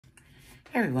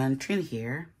Hey everyone, Trina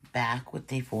here, back with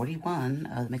day 41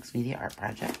 of the Mixed Media Art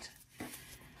Project.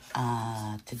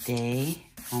 Today,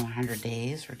 on 100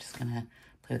 days, we're just going to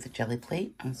play with the jelly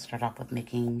plate. I'm going to start off with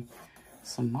making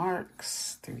some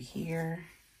marks through here.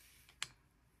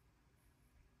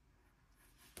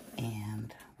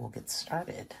 And we'll get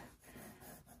started.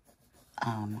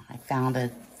 I found a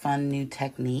fun new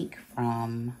technique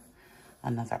from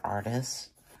another artist.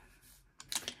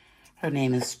 Her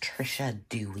name is Trisha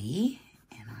Dewey.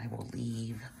 I will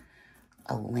leave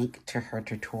a link to her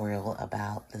tutorial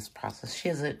about this process. She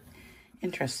has an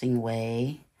interesting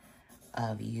way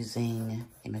of using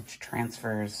image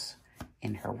transfers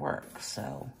in her work.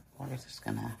 So we're just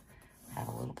gonna have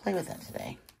a little play with that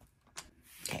today.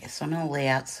 Okay, so I'm gonna lay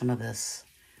out some of this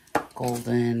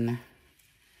golden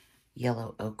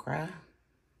yellow ochre.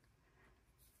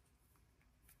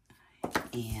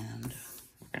 And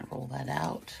we're gonna roll that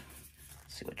out.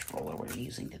 Let's see which roller we're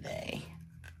using today.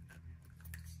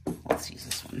 Let's use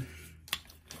this one.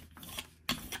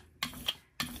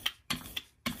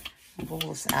 I'll roll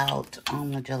this out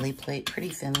on the jelly plate pretty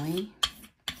thinly.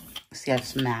 See, I have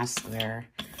some mask there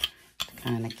to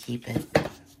kind of keep it,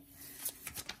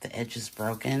 the edges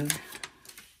broken.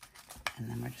 And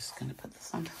then we're just going to put this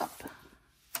on top.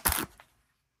 I'm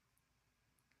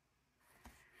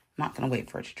not going to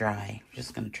wait for it to dry. I'm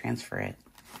just going to transfer it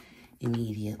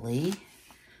immediately.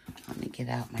 Let me get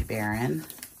out my Baron.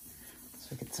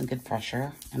 So get some good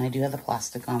pressure. And I do have the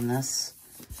plastic on this.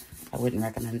 I wouldn't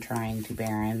recommend trying to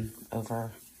Baron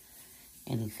over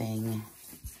anything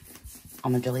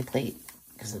on the jelly plate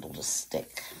because it'll just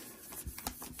stick.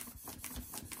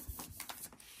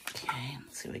 Okay,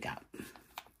 let's see what we got.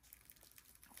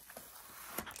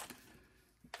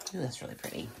 Ooh, that's really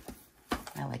pretty.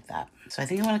 I like that. So I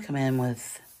think I want to come in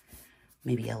with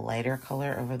maybe a lighter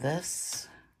color over this.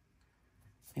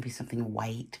 Maybe something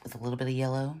white with a little bit of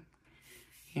yellow.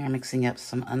 Here I'm mixing up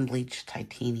some unbleached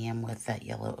titanium with that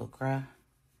yellow ochre.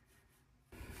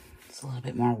 It's a little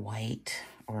bit more white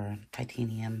or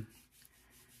titanium,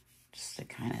 just to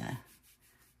kind of,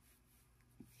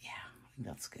 yeah, I think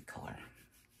that's a good color. I'm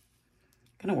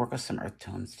gonna work with some earth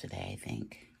tones today, I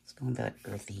think. It's going a bit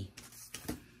earthy.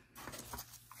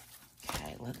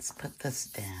 Okay, let's put this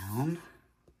down.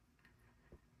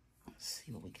 Let's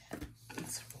see what we get.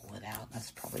 Let's roll it out.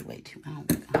 That's probably way too, oh,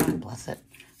 God bless it.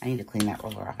 I need to clean that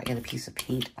roller off. I got a piece of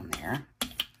paint on there.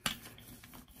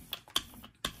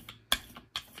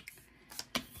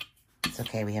 It's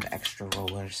okay, we have extra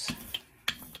rollers.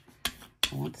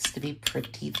 I want this to be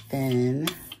pretty thin.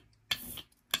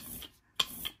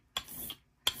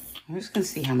 I'm just gonna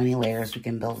see how many layers we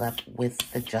can build up with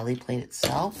the jelly plate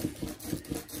itself.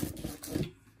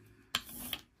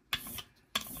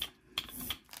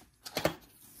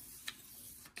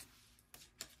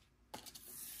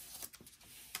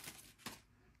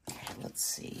 Let's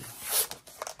see.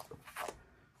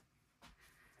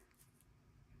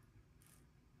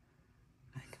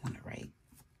 I want it right.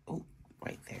 Oh,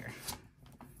 right there.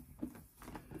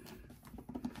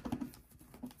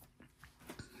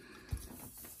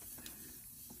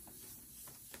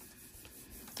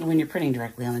 And when you're printing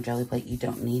directly on the jelly plate, you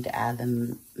don't need to add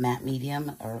the matte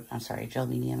medium, or I'm sorry, gel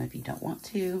medium if you don't want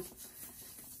to.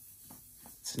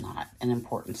 It's not an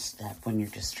important step when you're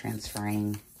just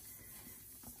transferring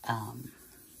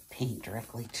paint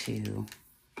directly to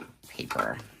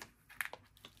paper.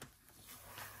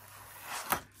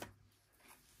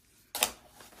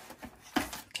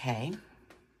 Okay,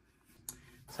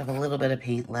 so I have a little bit of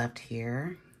paint left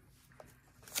here.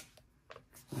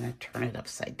 I'm going to turn it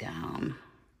upside down.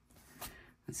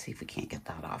 Let's see if we can't get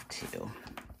that off too.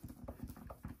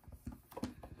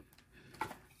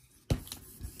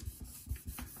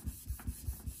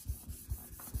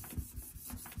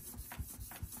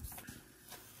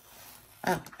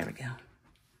 Oh, there we go.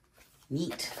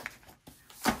 Neat.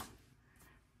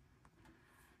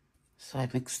 So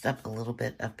I've mixed up a little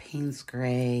bit of Payne's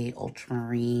Gray,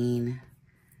 Ultramarine,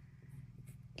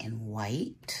 and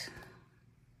white.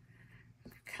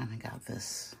 Kind of got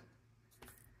this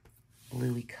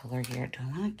bluey color here. Do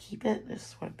I want to keep it? This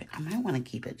is what I might want to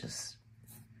keep it. Just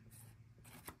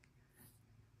I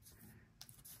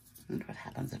wonder what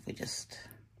happens if we just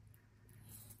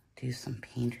do some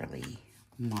painterly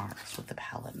marks with the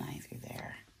palette knife through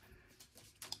there.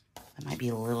 That might be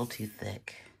a little too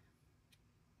thick.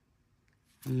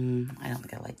 I don't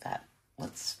think I like that.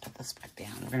 Let's put this back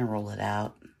down. We're going to roll it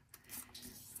out.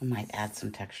 We might add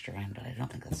some texture in, but I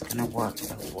don't think that's going to work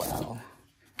really well.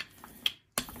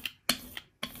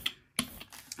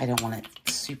 I don't want it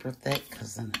super thick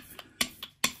because then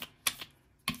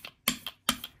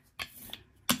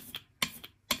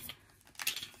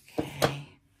okay.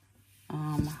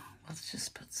 Let's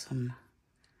just put some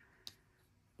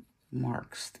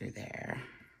marks through there.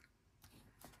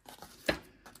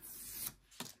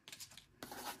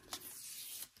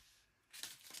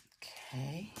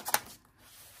 Okay.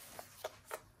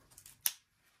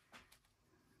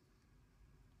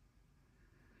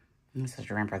 And just have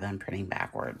to remember that I'm printing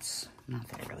backwards. Not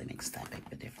that it really makes that big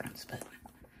of a difference, but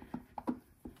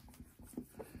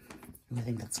I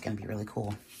think that's going to be really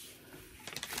cool.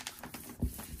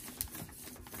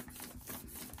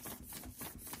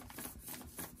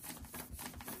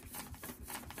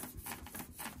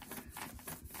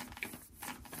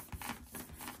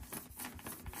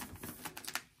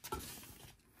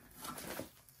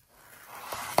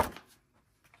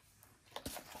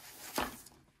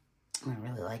 I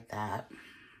really like that.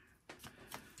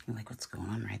 I like what's going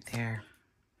on right there.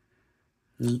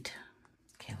 Neat.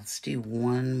 Okay, let's do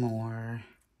one more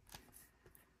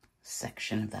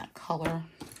section of that color.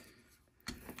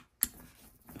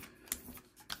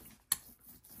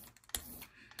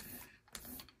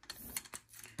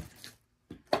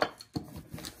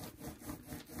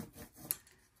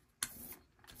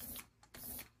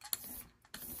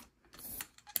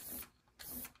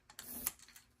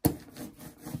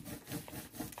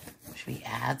 Should we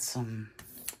add some,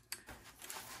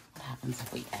 what happens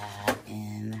if we add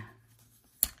in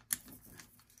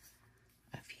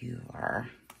a few of our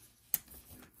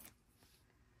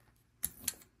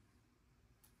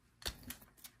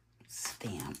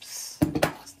stamps,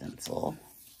 stencil.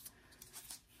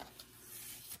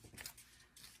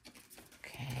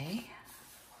 Okay.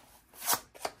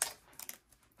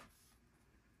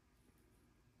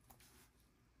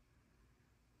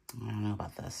 I don't know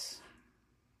about this.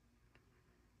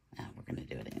 No, we're gonna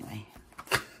do it anyway.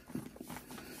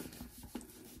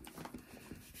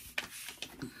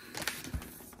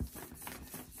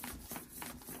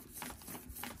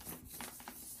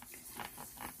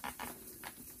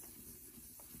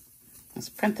 Let's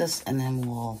print this and then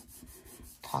we'll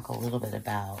talk a little bit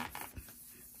about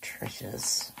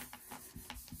Trisha's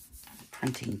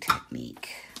printing technique.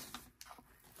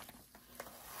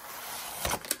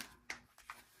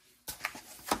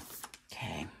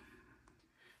 Okay,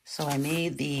 so I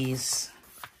made these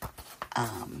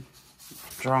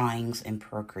drawings in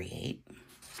Procreate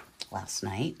last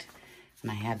night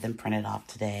and I had them printed off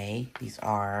today. These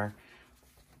are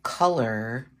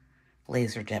color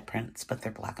laser jet prints, but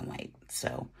they're black and white.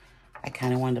 So I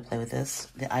kind of wanted to play with this.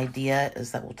 The idea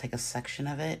is that we'll take a section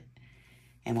of it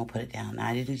and we'll put it down. Now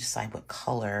I didn't decide what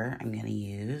color I'm going to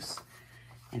use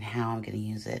and how I'm going to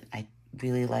use it. I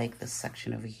really like this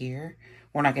section over here.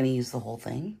 We're not going to use the whole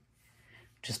thing,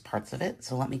 just parts of it.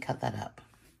 So let me cut that up.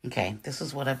 Okay, this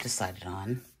is what I've decided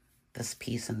on. This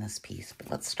piece and this piece.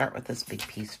 But let's start with this big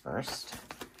piece first.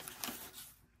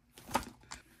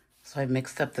 So I've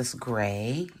mixed up this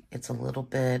gray. It's a little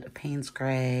bit of Payne's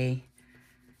gray.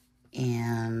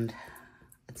 And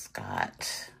it's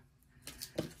got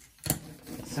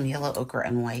some yellow, ochre,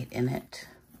 and white in it.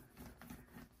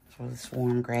 So this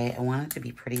warm gray. I want it to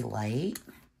be pretty light.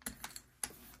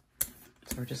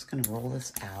 So we're just going to roll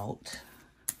this out.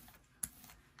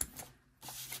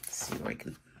 Let's see where we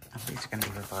can... Oh, these are going to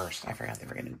be reversed. I forgot they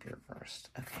were going to be reversed.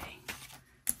 Okay.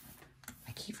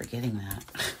 I keep forgetting that.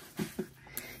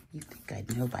 You'd think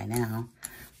I'd know by now.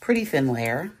 Pretty thin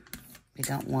layer. We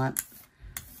don't want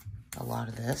a lot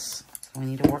of this. So we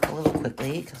need to work a little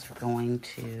quickly because we're going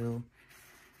to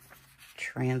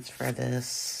transfer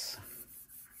this.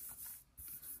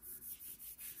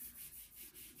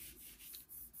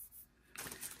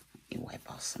 Let me wipe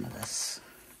off some of this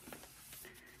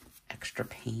extra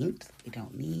paint that we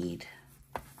don't need.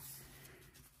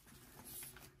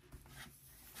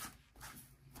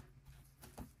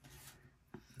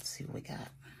 Let's see what we got.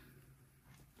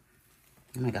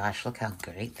 Oh my gosh, look how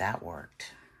great that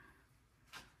worked.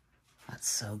 That's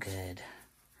so good.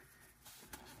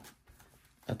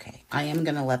 Okay, I am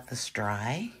gonna let this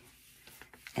dry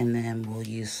and then we'll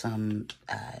use some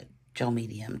gel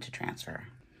medium to transfer.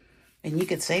 And you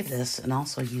could save this and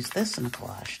also use this in a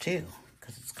collage too,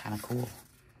 because it's kind of cool.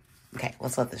 Okay,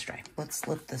 let's let this dry. Let's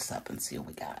lift this up and see what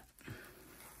we got.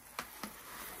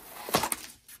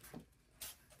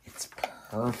 It's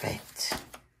perfect.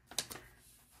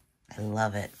 I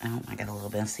love it. Oh, I got a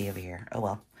little messy over here. Oh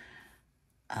well.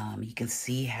 You can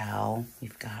see how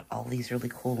we've got all these really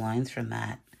cool lines from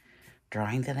that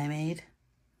drawing that I made.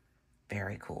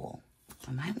 Very cool.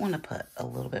 I might want to put a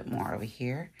little bit more over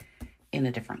here in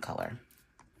a different color.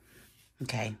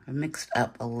 Okay, I mixed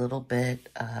up a little bit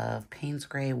of Payne's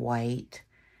Gray White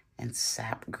and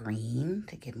Sap Green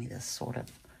to give me this sort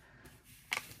of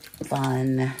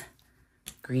fun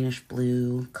greenish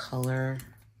blue color.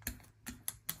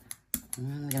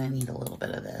 I'm gonna need a little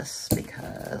bit of this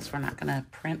because we're not gonna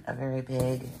print a very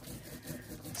big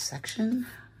section.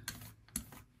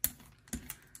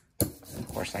 Of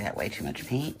course, I got way too much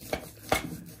paint.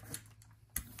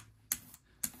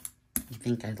 You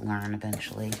think I'd learn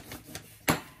eventually.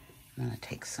 I'm gonna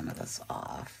take some of this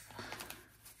off.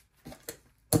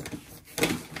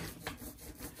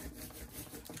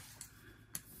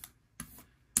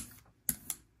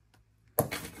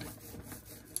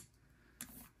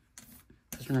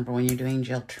 Remember, when you're doing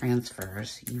gel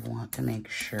transfers, you want to make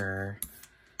sure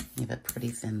you have a pretty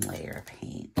thin layer of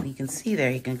paint. And you can see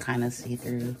there, you can kind of see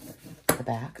through the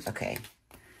back. Okay,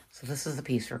 so this is the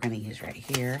piece we're going to use right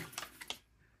here.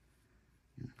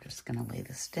 I'm just going to lay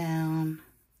this down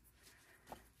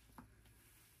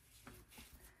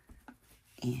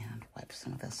and wipe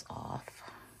some of this off.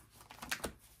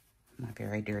 My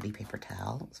very dirty paper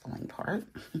towel is falling apart.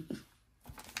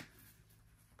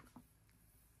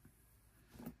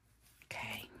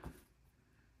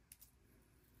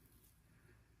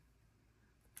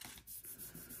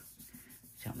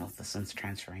 Don't know if this one's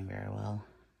transferring very well.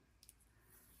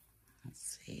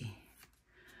 Let's see.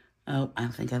 Oh, I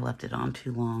think I left it on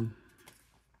too long.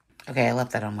 Okay, I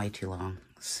left that on way too long.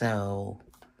 So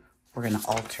we're gonna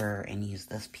alter and use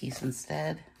this piece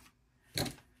instead. You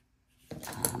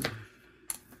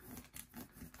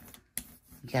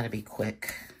gotta be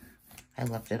quick. I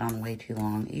left it on way too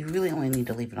long. You really only need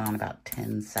to leave it on about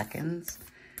 10 seconds,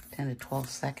 10 to 12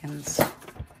 seconds.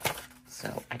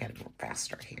 So I gotta go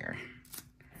faster here.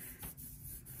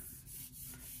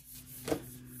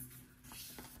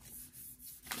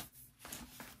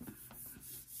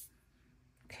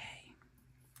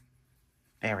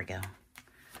 There we go.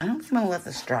 I don't think I'm gonna let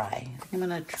this dry. I think I'm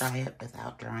gonna try it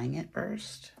without drying it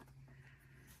first.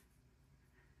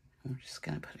 I'm just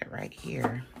gonna put it right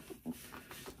here.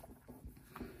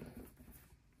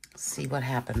 See what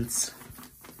happens.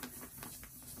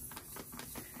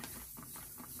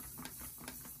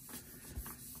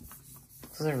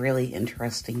 This is a really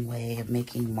interesting way of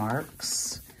making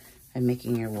marks and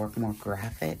making your work more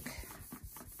graphic.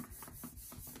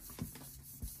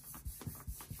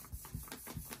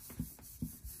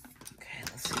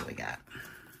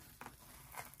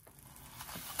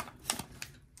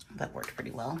 That worked pretty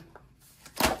well.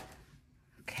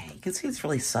 Okay, you can see it's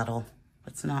really subtle.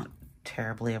 It's not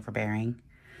terribly overbearing.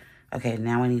 Okay,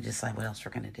 now we need to decide what else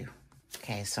we're gonna do.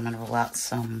 Okay, so I'm gonna roll out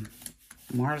some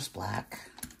Mars Black.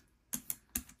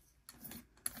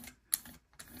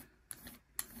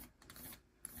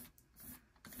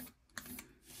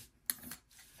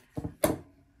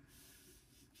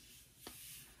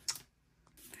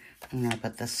 I'm gonna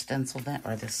put this stencil down,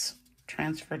 or this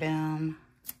transfer down.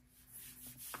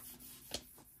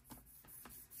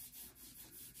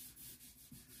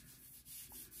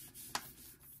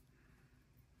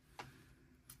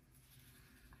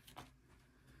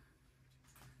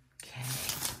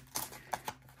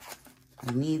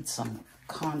 We need some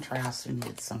contrast. We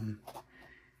need some.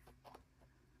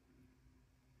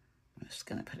 I'm just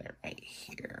gonna put it right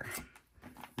here.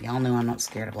 Y'all know I'm not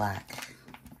scared of black.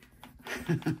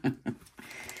 We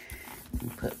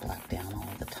put black down all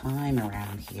the time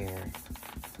around here.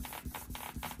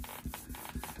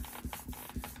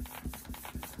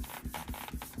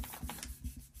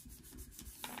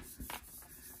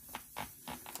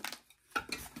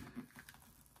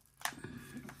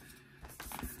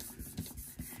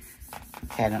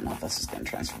 Okay, I don't know if this is going to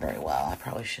transfer very well. I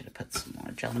probably should have put some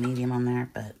more gel medium on there,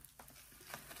 but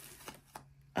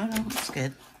oh no, it's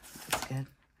good. It's good.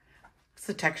 It's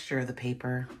the texture of the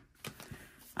paper.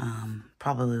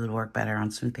 Probably would work better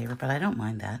on smooth paper, but I don't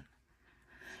mind that.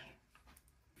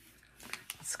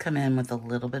 Let's come in with a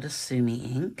little bit of Sumi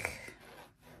ink.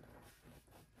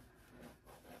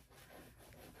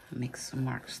 Make some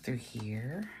marks through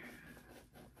here.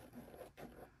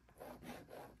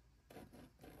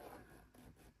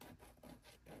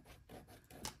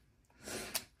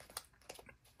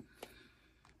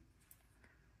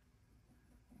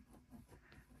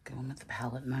 Going with the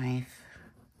palette knife.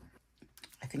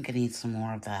 I think I need some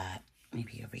more of that,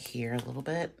 maybe over here a little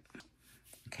bit.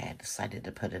 Okay, I decided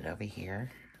to put it over here.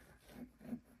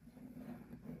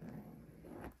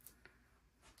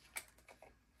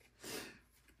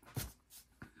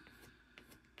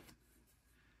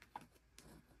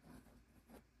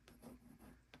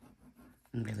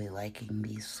 I'm really liking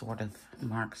these sort of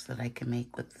marks that I can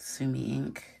make with the Sumi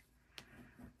ink.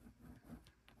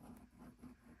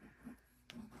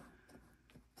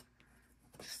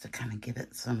 Just to kind of give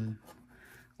it some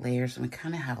layers. And we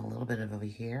kind of have a little bit of over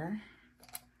here.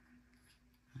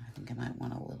 I think I might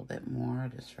want a little bit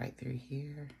more just right through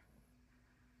here.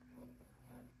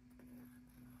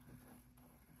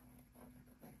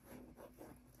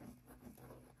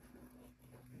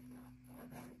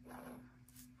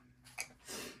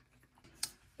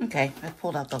 Okay, I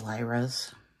pulled out the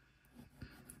Lyra's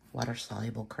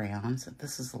water-soluble crayons.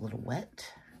 This is a little wet.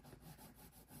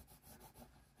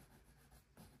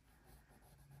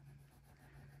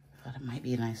 But it might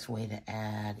be a nice way to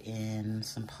add in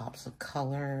some pops of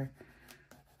color.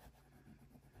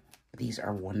 These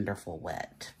are wonderful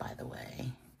wet, by the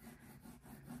way.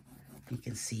 You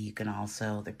can see you can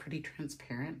also, they're pretty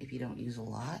transparent if you don't use a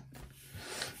lot.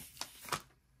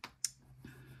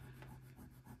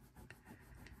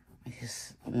 I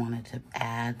just wanted to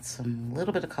add some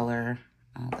little bit of color.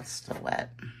 Oh, that's still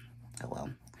wet. Oh well,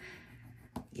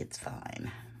 it's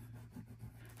fine.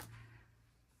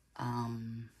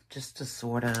 Just to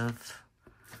sort of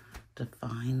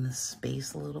define the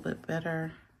space a little bit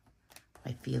better.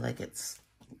 I feel like it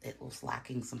was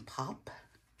lacking some pop.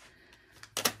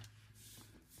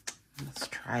 Let's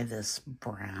try this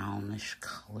brownish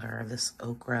color, this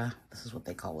ochre. This is what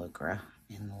they call ochre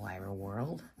in the Lyra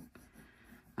world.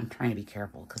 I'm trying to be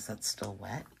careful because that's still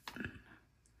wet.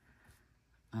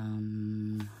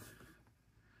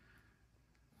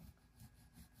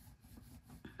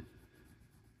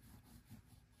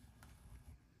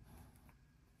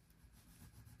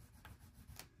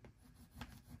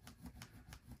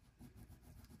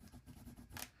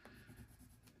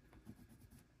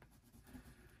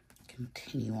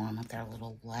 Continue on with our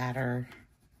little ladder.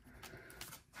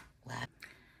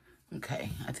 Okay,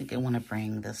 I think I want to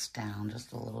bring this down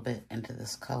just a little bit into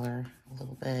this color, a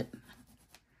little bit.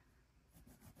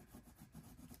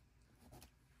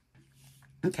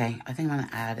 Okay, I think I'm going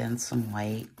to add in some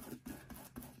white,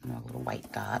 more little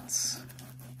white dots.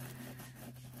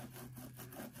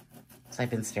 So I've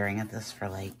been staring at this for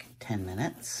like 10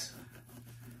 minutes.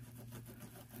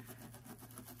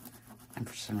 And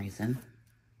for some reason,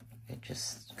 it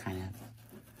just kind of,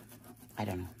 I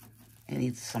don't know, it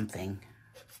needs something.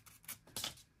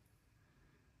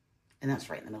 And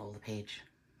that's right in the middle of the page,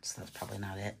 so that's probably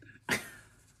not it.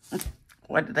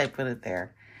 Why did I put it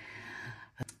there?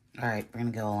 All right, we're gonna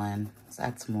go all in. Let's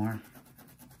add some more.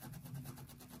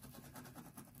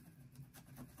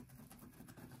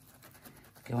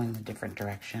 Going a different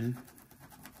direction.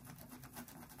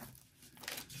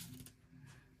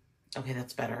 Okay,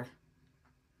 that's better.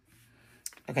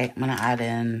 Okay, I'm gonna add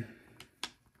in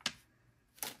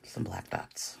some black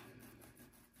dots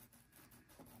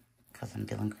because I'm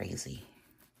feeling crazy.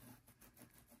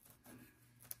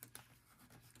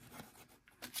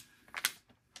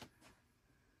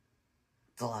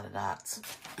 It's a lot of dots.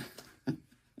 Okay,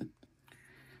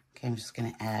 I'm just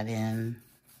gonna add in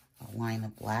a line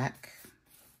of black.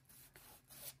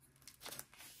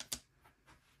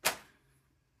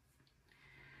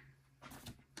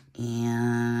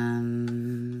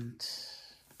 And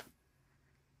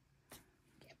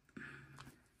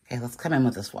okay, let's come in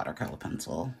with this watercolor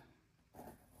pencil.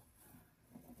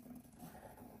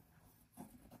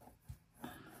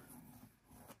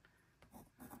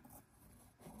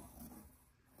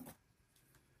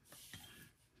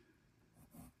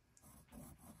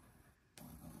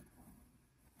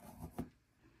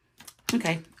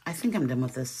 Okay, I think I'm done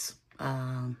with this.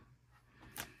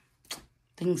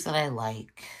 Things that I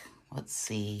like. Let's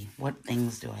see, what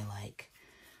things do I like?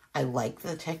 I like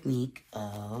the technique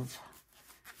of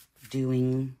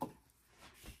doing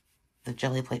the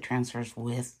jelly plate transfers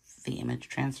with the image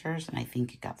transfers, and I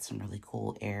think it got some really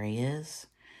cool areas.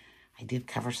 I did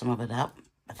cover some of it up,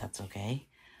 but that's okay.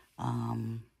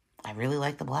 I really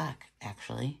like the black,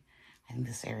 actually. I think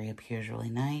this area appears really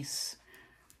nice.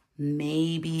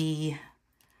 Maybe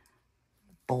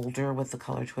bolder with the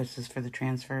color choices for the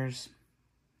transfers.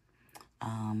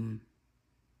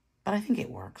 But I think it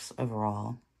works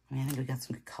overall. I mean, I think we got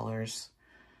some good colors,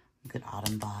 good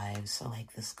autumn vibes. I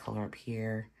like this color up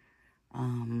here. Yeah,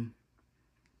 I'm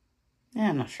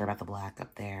not sure about the black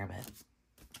up there, but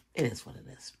it is what it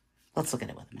is. Let's look at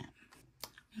it with a matte.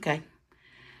 Okay.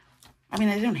 I mean,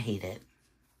 I don't hate it.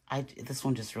 This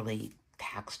one just really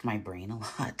taxed my brain a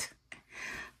lot.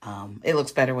 It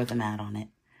looks better with the matte on it.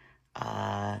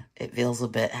 It feels a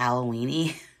bit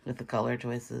Halloween-y with the color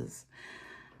choices.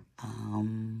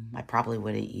 I probably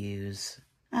wouldn't use,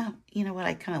 you know what,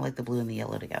 I kind of like the blue and the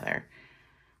yellow together.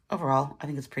 Overall, I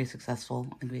think it's pretty successful.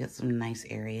 I think we got some nice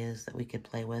areas that we could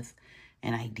play with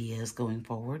and ideas going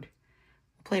forward.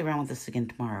 We'll play around with this again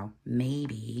tomorrow.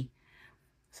 Maybe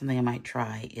something I might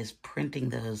try is printing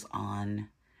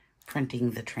the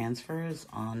transfers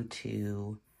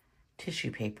onto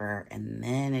tissue paper and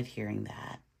then adhering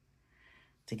that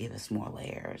to give us more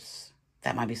layers.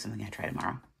 That might be something I try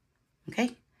tomorrow.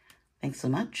 Okay, thanks so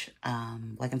much.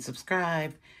 Like and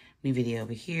subscribe. New video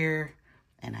over here.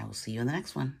 And I will see you in the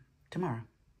next one tomorrow.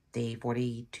 Day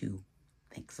 42.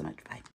 Thanks so much. Bye.